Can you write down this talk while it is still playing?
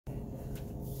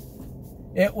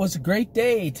It was a great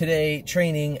day today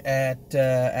training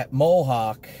at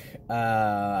Mohawk.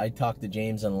 I talked to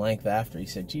James on length after. He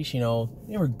said, geez, you know,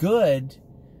 they were good,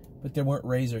 but they weren't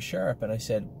razor sharp. And I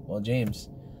said, well, James,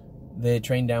 they had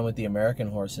trained down with the American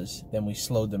horses. Then we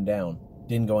slowed them down.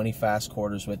 Didn't go any fast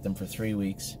quarters with them for 3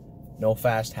 weeks. No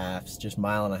fast halves, just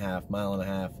mile and a half,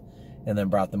 and then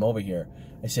brought them over here.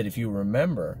 I said, if you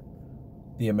remember,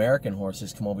 the American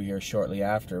horses come over here shortly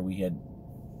after. We had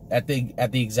at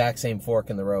the exact same fork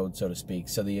in the road, so to speak.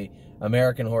 So the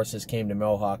American horses came to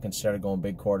Mohawk and started going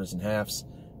big quarters and halves,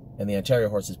 and the Ontario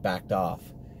horses backed off.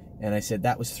 And I said,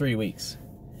 that was 3 weeks.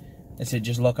 I said,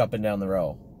 just look up and down the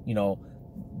row. You know,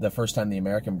 the first time the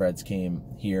American breds came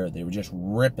here, they were just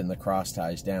ripping the cross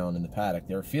ties down in the paddock.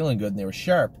 They were feeling good and they were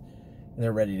sharp and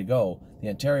they're ready to go. The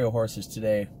Ontario horses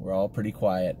today were all pretty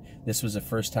quiet. This was the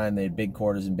first time they had big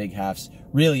quarters and big halves,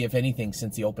 really, if anything,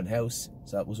 since the open house.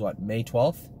 So that was what, May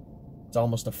 12th? It's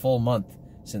almost a full month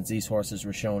since these horses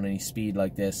were showing any speed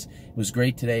like this. It was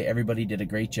great today. Everybody did a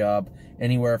great job.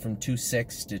 Anywhere from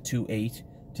 2.6 to 2.8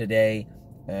 today.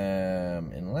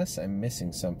 Unless I'm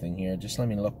missing something here, just let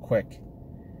me look quick.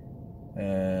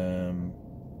 2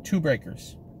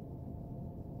 breakers.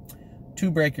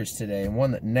 2 breakers today, and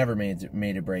one that never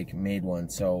made a break made one.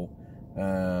 So,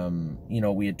 you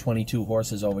know, we had 22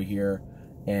 horses over here,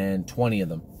 and 20 of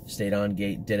them stayed on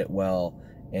gate, did it well.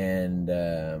 And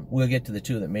we'll get to the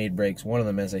 2 that made breaks. One of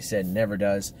them, as I said, never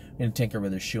does. I'm going to tinker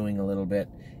with her shoeing a little bit.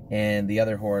 And the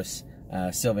other horse,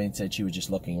 Sylvain said she was just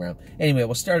looking around. Anyway,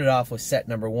 we'll start it off with set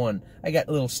number 1. I got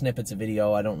little snippets of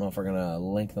video. I don't know if we're going to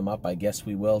link them up. I guess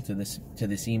we will to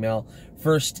this email.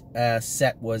 First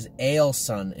set was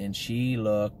Ailson, and she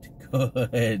looked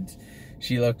good.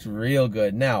 She looked real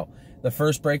good. Now, the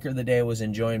first breaker of the day was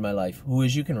Enjoying My Life, who,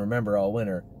 as you can remember all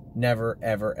winter, never,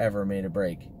 ever, ever made a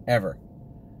break. Ever.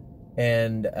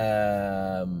 And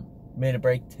made a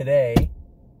break today.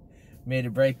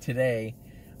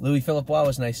 Louis Philippe Waugh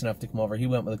was nice enough to come over. He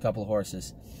went with a couple of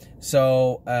horses.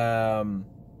 So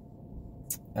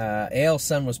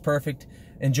Ailson was perfect.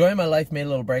 Enjoying My Life made a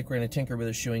little break. We're going to tinker with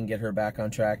her shoeing, get her back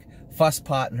on track.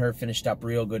 Fusspot and her finished up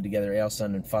real good together.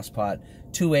 Ailson and Fusspot.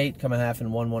 2.8, come a half,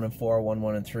 and 1.1 and 4,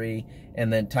 1.1 and 3.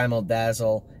 And then Time Will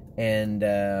Dazzle and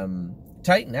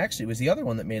Titan actually was the other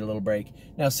one that made a little break.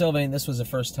 Now, Sylvain, this was the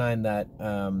first time that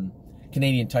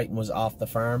Canadian Titan was off the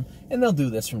farm, and they'll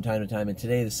do this from time to time. And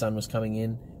today the sun was coming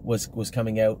in, was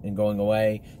coming out and going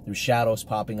away. There were shadows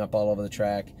popping up all over the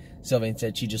track. Sylvain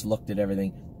said she just looked at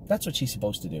everything. That's what she's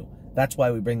supposed to do. That's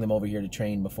why we bring them over here to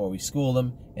train before we school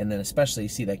them, and then especially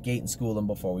see that gate and school them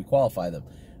before we qualify them.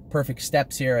 Perfect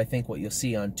steps here. I think what you'll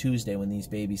see on Tuesday when these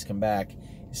babies come back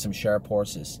is some sharp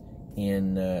horses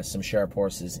in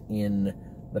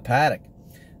the paddock.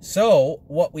 So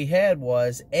what we had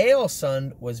was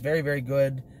Ailson was very, very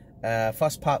good.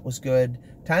 Fusspot was good.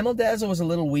 Time Will Dazzle was a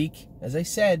little weak. As I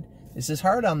said, this is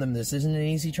hard on them. This isn't an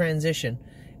easy transition.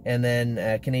 And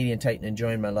then Canadian Titan,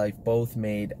 Enjoying My Life, both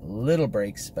made little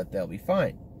breaks, but they'll be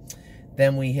fine.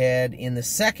 Then we had, in the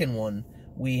second one,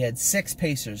 we had 6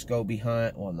 pacers go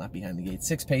behind, well, not behind the gate,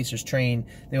 6 pacers train.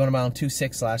 They went about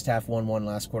 2.6 last half, 1.1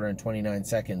 last quarter in 29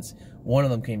 seconds. One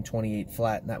of them came 28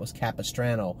 flat, and that was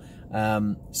Capistrano.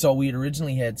 So we had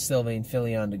originally had Sylvain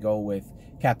Filion to go with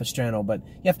Capistrano, but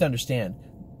you have to understand,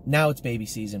 now it's baby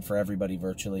season for everybody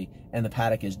virtually, and the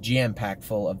paddock is jam-packed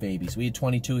full of babies. We had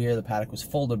 22 here, the paddock was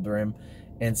full to the brim,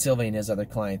 and Sylvain has other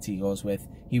clients he goes with.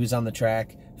 He was on the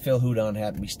track. Phil Houdon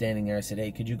happened to be standing there. I said,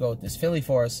 hey, could you go with this filly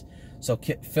for us? So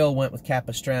Phil went with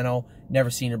Capistrano. Never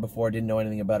seen her before, didn't know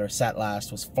anything about her. Sat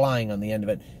last, was flying on the end of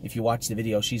it. If you watch the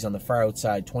video, she's on the far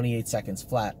outside, 28 seconds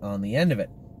flat on the end of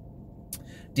it.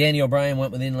 Danny O'Brien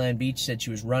went with Inland Beach, said she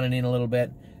was running in a little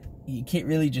bit. You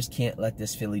just can't let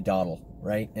this filly dawdle,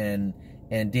 right? And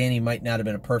Danny might not have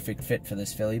been a perfect fit for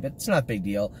this filly, but it's not a big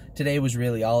deal. Today was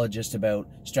really all just about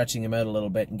stretching them out a little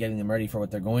bit and getting them ready for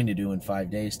what they're going to do in 5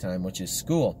 days' time, which is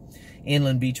school.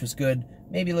 Inland Beach was good.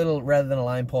 Maybe a little, rather than a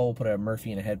line pole, we'll put a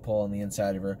Murphy and a head pole on the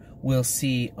inside of her. We'll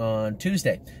see on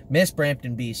Tuesday. Miss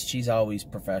Brampton Beast, she's always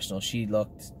professional. She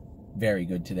looked very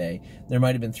good today. There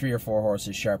might have been 3 or 4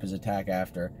 horses sharp as attack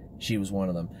after. She was one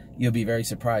of them. You'll be very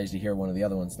surprised to hear one of the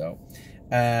other ones, though.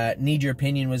 Need Your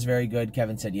Opinion was very good.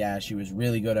 Kevin said, yeah, she was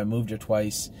really good. I moved her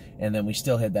twice, and then we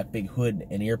still had that big hood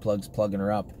and earplugs plugging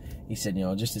her up. He said, you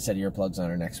know, just a set of earplugs on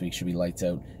her next week should be lights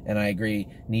out. And I agree.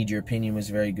 Need Your Opinion was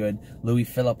very good. Louis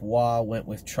Philippe Waugh went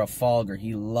with Trafalgar.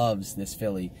 He loves this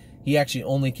filly. He actually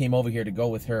only came over here to go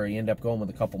with her. He ended up going with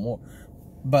a couple more.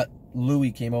 But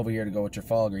Louis came over here to go with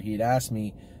Trafalgar. He had asked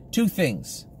me 2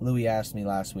 things. Louis asked me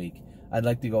last week. I'd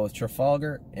like to go with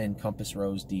Trafalgar and Compass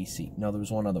Rose DC. No, there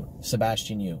was one other one.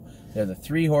 Sebastian U. They're the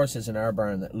 3 horses in our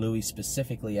barn that Louis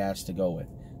specifically asked to go with.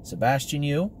 Sebastian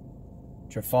U,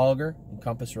 Trafalgar, and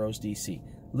Compass Rose DC.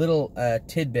 Little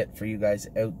tidbit for you guys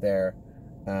out there.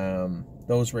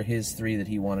 Those were his 3 that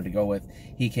he wanted to go with.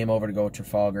 He came over to go with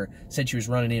Trafalgar. Said she was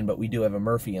running in, but we do have a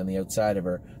Murphy on the outside of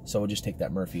her, so we'll just take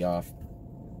that Murphy off.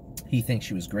 He thinks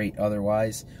she was great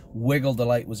otherwise. Wiggle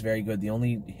Delight was very good. The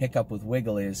only hiccup with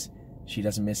Wiggle is she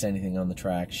doesn't miss anything on the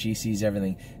track. She sees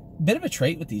everything. Bit of a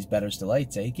trait with these Bettor's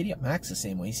Delights, eh? Giddy Up Max the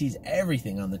same way. He sees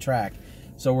everything on the track.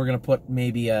 So we're going to put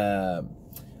maybe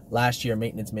last year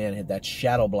Maintenance Man had that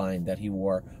shadow blind that he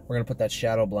wore. We're going to put that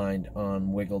shadow blind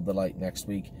on Wiggle Delight next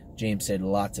week. James said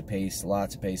lots of pace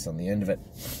on the end of it.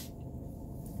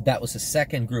 That was the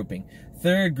second grouping.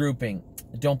 Third grouping,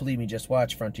 Don't Believe Me, Just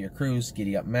Watch, Frontier Cruise,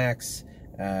 Giddy Up Max,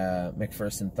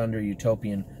 McPherson Thunder,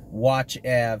 Utopian, Watch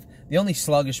Ave. The only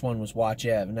sluggish one was Watch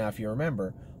Ave. Now, if you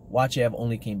remember, Watch Ave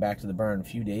only came back to the barn a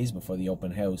few days before the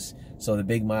open house, so the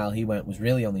big mile he went was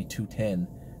really only 2:10,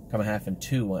 come a half and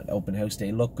 2 on open house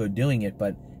day. Looked good doing it,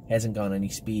 but hasn't gone any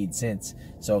speed since.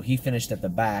 So he finished at the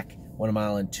back, 1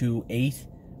 mile and 2:08,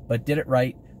 but did it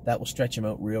right. That will stretch him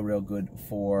out real good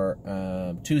for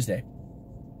Tuesday.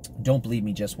 Don't Believe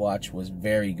Me, Just Watch was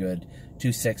very good.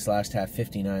 2:06 last half,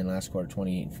 59 last quarter,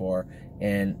 28.4.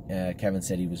 And Kevin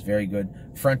said he was very good.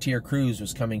 Frontier Cruise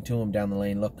was coming to him down the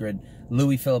lane, looked good.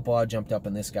 Louis Philippaugh jumped up,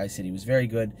 and this guy said he was very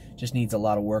good. Just needs a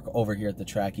lot of work over here at the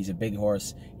track. He's a big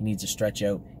horse. He needs to stretch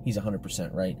out. He's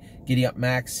 100% right. Giddy Up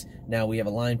Max. Now we have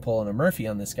a line pull and a Murphy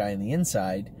on this guy on the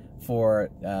inside for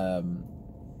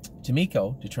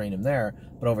Tomiko to train him there,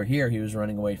 but over here he was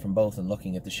running away from both and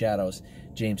looking at the shadows.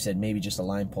 James said maybe just a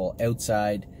line pull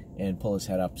outside and pull his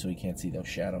head up so he can't see those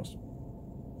shadows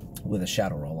with a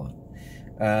shadow roll on.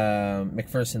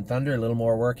 McPherson Thunder, a little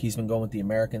more work. He's been going with the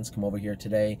Americans. Come over here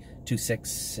today,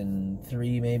 2:06 and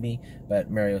 3 maybe, but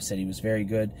Mario said he was very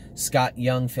good. Scott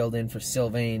Young filled in for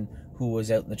Sylvain, who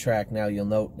was out in the track. Now you'll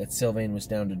note that Sylvain was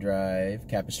down to drive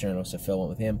Capistrano, so Phil went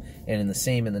with him. And in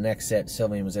the next set,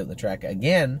 Sylvain was out in the track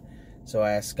again, so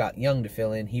I asked Scott Young to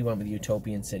fill in. He went with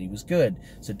Utopian, said he was good.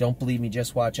 So Don't Believe Me,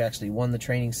 Just Watch actually won the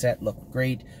training set, looked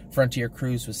great. Frontier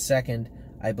Cruise was second.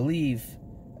 I believe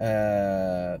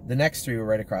the next 3 were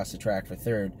right across the track for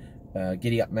third.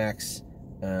 Giddy Up Max,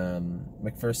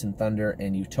 McPherson Thunder,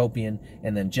 and Utopian.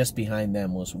 And then just behind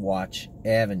them was Watch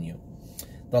Avenue.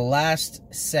 The last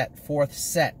set, 4th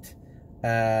set,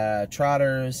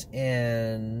 trotters,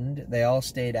 and they all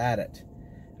stayed at it.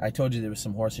 I told you there was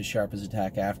some horses sharp as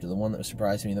attack after. The one that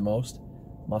surprised me the most,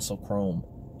 Muscle Chrome.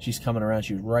 She's coming around.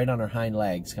 She was right on her hind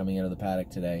legs coming out of the paddock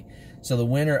today. So the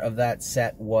winner of that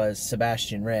set was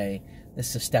Sebastian Ray. This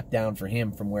is a step down for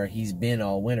him from where he's been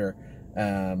all winter.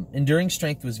 Enduring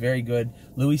strength was very good.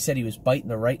 Louis said he was biting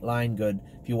the right line good.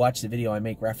 If you watch the video, I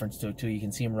make reference to it too. You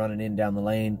can see him running in down the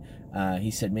lane.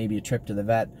 He said maybe a trip to the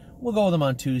vet. We'll go with him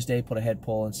on Tuesday, put a head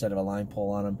pull instead of a line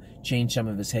pull on him, change some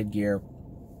of his headgear,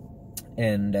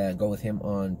 and go with him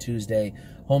on Tuesday.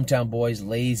 Hometown Boys,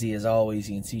 lazy as always.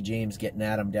 You can see James getting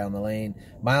at him down the lane.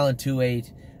 1 mile and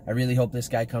 2:08. I really hope this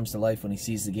guy comes to life when he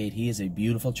sees the gate. He is a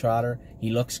beautiful trotter. He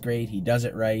looks great. He does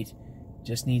it right.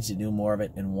 Just needs to do more of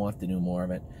it and want to do more of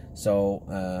it. So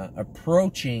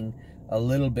approaching a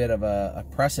little bit of a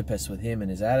precipice with him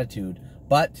and his attitude.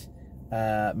 But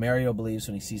Mario believes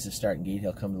when he sees the starting gate,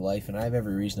 he'll come to life. And I have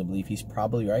every reason to believe he's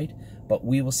probably right. But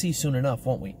we will see soon enough,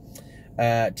 won't we?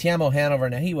 Tiamo Hanover,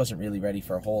 now he wasn't really ready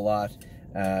for a whole lot.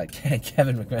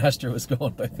 Kevin McMaster was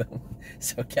going with him.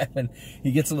 So Kevin,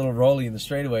 he gets a little rolly in the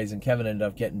straightaways, and Kevin ended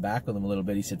up getting back with him a little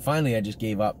bit. He said, finally, I just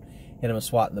gave up, hit him a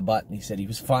swat in the butt, and he said he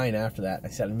was fine after that. I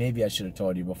said, maybe I should have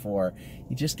told you before.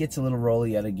 He just gets a little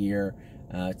rolly out of gear.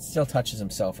 Still touches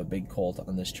himself a big colt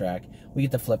on this track. We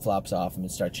get the flip-flops off him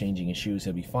and start changing his shoes.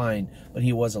 He'll be fine, but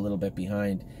he was a little bit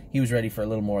behind. He was ready for a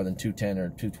little more than 2:10 or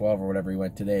 2:12 or whatever he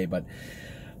went today, but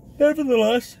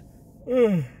nevertheless,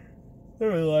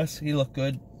 he looked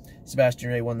good. Sebastian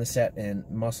Ray won the set, and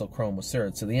Muscle Chrome was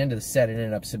third. So the end of the set, it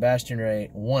ended up Sebastian Ray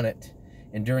won it.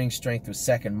 Enduring Strength was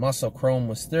second. Muscle Chrome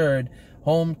was third.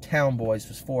 Hometown Boys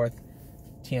was fourth.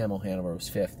 Tiamo Hanover was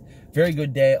fifth. Very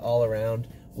good day all around.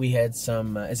 We had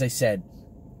some, as I said,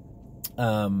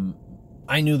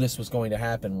 I knew this was going to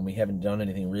happen when we haven't done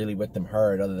anything really with them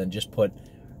hard other than just put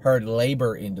hard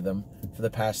labor into them for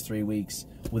the past 3 weeks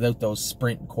without those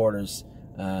sprint quarters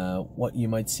what you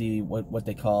might see, what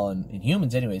they call, in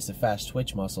humans anyways, the fast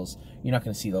twitch muscles. You're not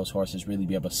going to see those horses really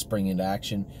be able to spring into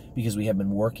action because we have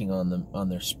been working on them, on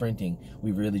their sprinting.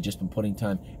 We've really just been putting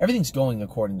time. Everything's going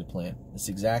according to plan. It's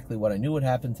exactly what I knew would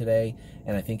happen today,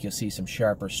 and I think you'll see some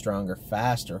sharper, stronger,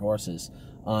 faster horses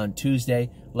on Tuesday.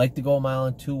 Like to go a mile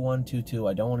in 2:1, 2:2.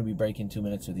 I don't want to be breaking 2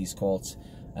 minutes with these colts.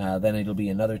 Then it'll be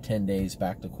another 10 days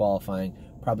back to qualifying.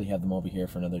 Probably have them over here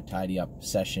for another tidy-up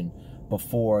session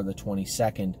before the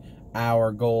 22nd.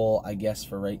 Our goal, I guess,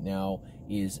 for right now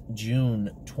is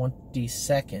June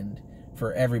 22nd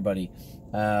for everybody.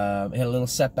 Had a little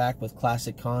setback with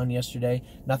Classic Con yesterday.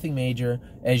 Nothing major.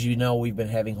 As you know, we've been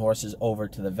having horses over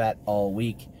to the vet all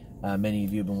week. Many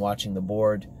of you have been watching the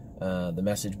board, the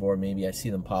message board. Maybe I see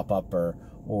them pop up,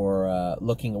 or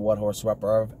looking at what horse we're up,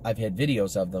 or I've had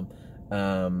videos of them.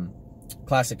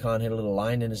 Classic Con hit a little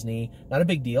line in his knee. Not a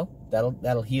big deal.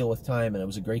 That'll heal with time, and it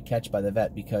was a great catch by the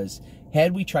vet, because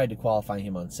had we tried to qualify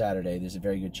him on Saturday, there's a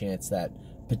very good chance that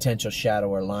potential shadow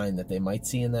or line that they might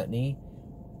see in that knee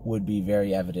would be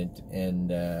very evident,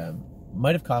 and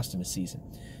might have cost him a season.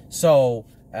 So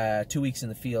 2 weeks in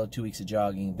the field, 2 weeks of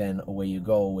jogging, then away you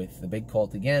go with the big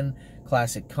colt again.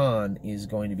 Classic Con is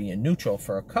going to be in neutral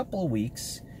for a couple of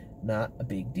weeks. Not a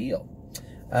big deal.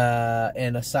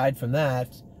 And aside from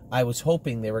that, I was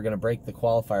hoping they were going to break the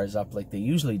qualifiers up like they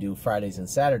usually do Fridays and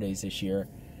Saturdays this year.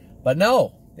 But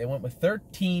no, they went with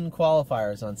 13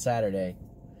 qualifiers on Saturday.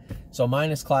 So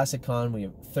minus Classic Con, we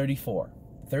have 34.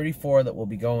 34 that will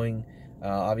be going.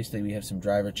 Obviously, we have some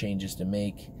driver changes to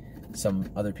make, some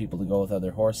other people to go with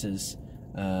other horses.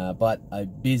 But a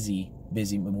busy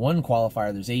one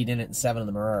qualifier. There's 8 in it, and 7 of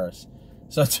them are ours.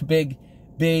 So it's a big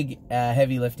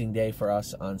heavy lifting day for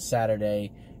us on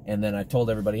Saturday. And then I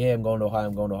told everybody, hey, I'm going to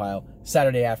Ohio.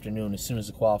 Saturday afternoon, as soon as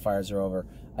the qualifiers are over.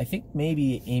 I think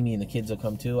maybe Amy and the kids will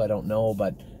come too. I don't know.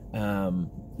 But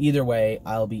either way,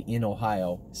 I'll be in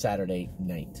Ohio Saturday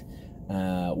night.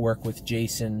 Work with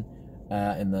Jason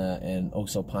and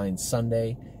Oso Pines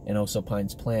Sunday. And Oso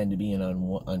Pines plan to be in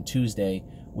on Tuesday,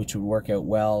 which would work out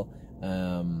well.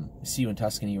 See You in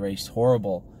Tuscany raced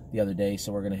horrible the other day,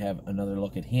 so we're going to have another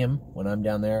look at him when I'm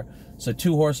down there. So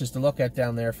 2 horses to look at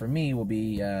down there for me will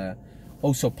be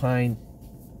Oso Pine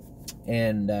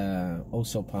and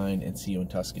See You in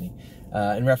Tuscany.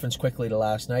 In reference quickly to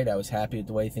last night, I was happy with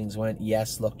the way things went.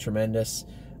 Yes, looked tremendous.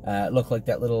 It looked like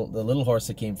the little horse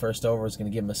that came first over was going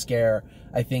to give him a scare.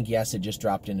 I think Yes had just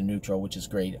dropped into neutral, which is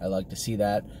great. I like to see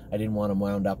that. I didn't want him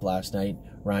wound up last night.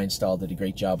 Ryan Stahl did a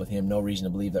great job with him. No reason to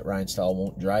believe that Ryan Stahl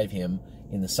won't drive him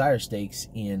in the Sire Stakes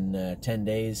in 10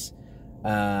 days.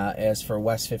 As for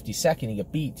West 52nd, he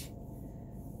got beat.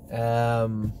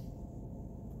 You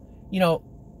know,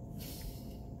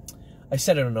 I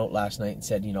said it on a note last night and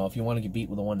said, you know, if you want to get beat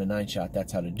with a 1-9 shot,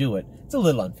 that's how to do it. It's a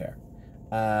little unfair.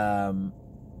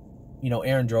 You know,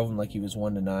 Aaron drove him like he was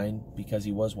 1-9 because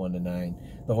he was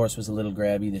 1-9. The horse was a little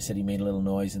grabby. They said he made a little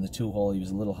noise in the 2-hole. He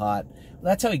was a little hot. Well,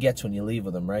 that's how he gets when you leave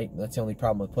with him, right? That's the only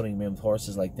problem with putting him in with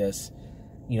horses like this.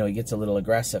 You know, he gets a little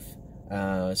aggressive.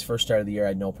 His first start of the year, I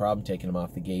had no problem taking him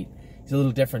off the gate. He's a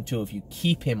little different, too. If you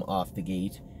keep him off the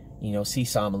gate, you know,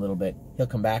 seesaw him a little bit, he'll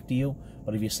come back to you.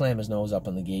 But if you slam his nose up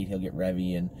on the gate, he'll get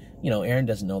revvy. And, you know, Aaron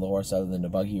doesn't know the horse other than to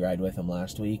buggy ride with him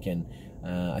last week. And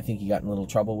I think he got in a little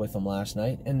trouble with him last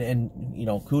night. And you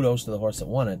know, kudos to the horse that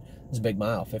won it. It was a big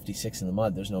mile, 56 in the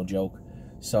mud. There's no joke.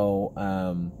 So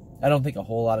I don't think a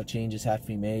whole lot of changes have to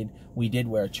be made. We did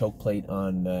wear a choke plate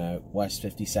on West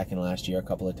 52nd last year a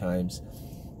couple of times.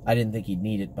 I didn't think he'd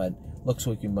need it, but looks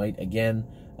like we might again.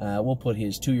 We'll put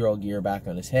his 2-year-old gear back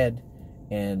on his head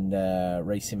and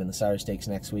race him in the Sire Stakes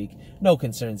next week. No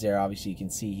concerns there. Obviously, you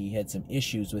can see he had some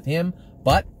issues with him,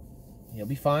 but he'll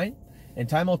be fine. And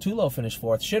Taimo Tulo finished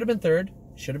 4th. Should have been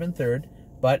third,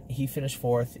 but he finished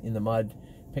 4th in the mud,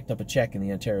 picked up a check in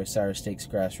the Ontario Sire Stakes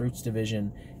Grassroots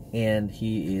Division, and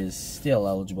he is still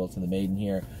eligible to the maiden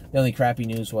here. The only crappy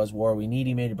news was War We Need.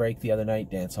 He made a break the other night.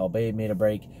 Dance Hall Babe made a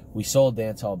break. We sold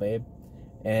Dance Hall Babe.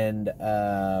 And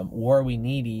War We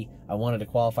Needy, I wanted to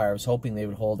qualify. I was hoping they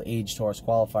would hold aged horse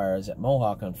qualifiers at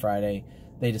Mohawk on Friday.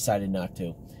 They decided not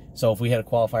to. So if we had a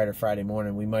qualifier to Friday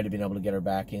morning, we might have been able to get her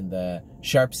back in the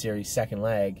Sharp Series second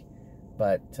leg,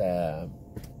 but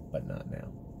not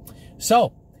now.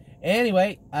 So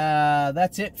anyway,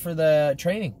 that's it for the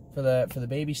training for the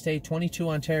baby stay. 22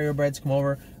 Ontario breds come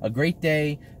over. A great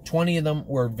day. 20 of them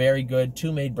were very good.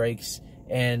 2 made breaks,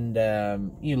 and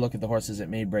you look at the horses that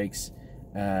made breaks.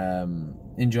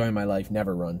 Enjoying My Life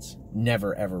never runs,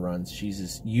 never ever runs.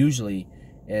 She's usually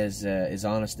as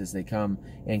honest as they come.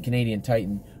 And Canadian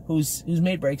Titan, who's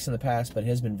made breaks in the past but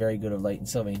has been very good of late, and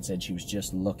Sylvain said she was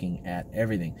just looking at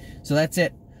everything. So that's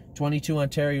it. 22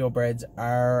 Ontario breds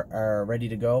are ready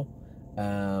to go.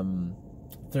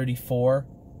 34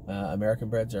 American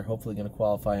breds are hopefully going to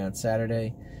qualify on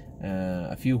Saturday.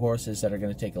 A few horses that are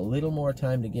going to take a little more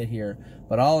time to get here.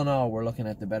 But all in all, we're looking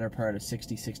at the better part of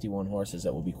 60, 61 horses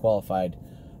that will be qualified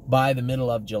by the middle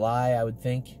of July, I would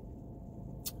think.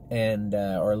 And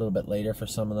or a little bit later for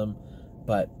some of them.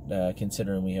 But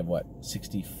considering we have, what,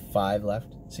 65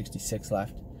 left? 66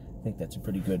 left? I think that's a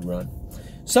pretty good run.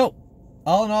 So,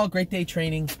 all in all, great day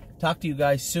training. Talk to you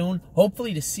guys soon.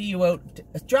 Hopefully to see you out.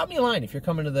 Drop me a line if you're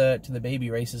coming to the baby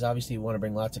races. Obviously, we want to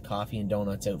bring lots of coffee and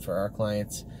donuts out for our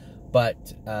clients,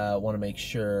 but want to make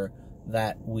sure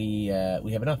that we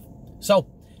have enough. So,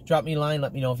 drop me a line.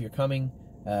 Let me know if you're coming.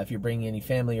 If you're bringing any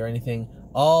family or anything,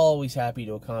 always happy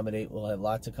to accommodate. We'll have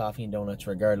lots of coffee and donuts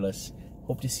regardless.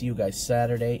 Hope to see you guys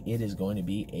Saturday. It is going to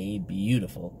be a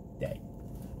beautiful day.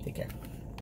 Take care.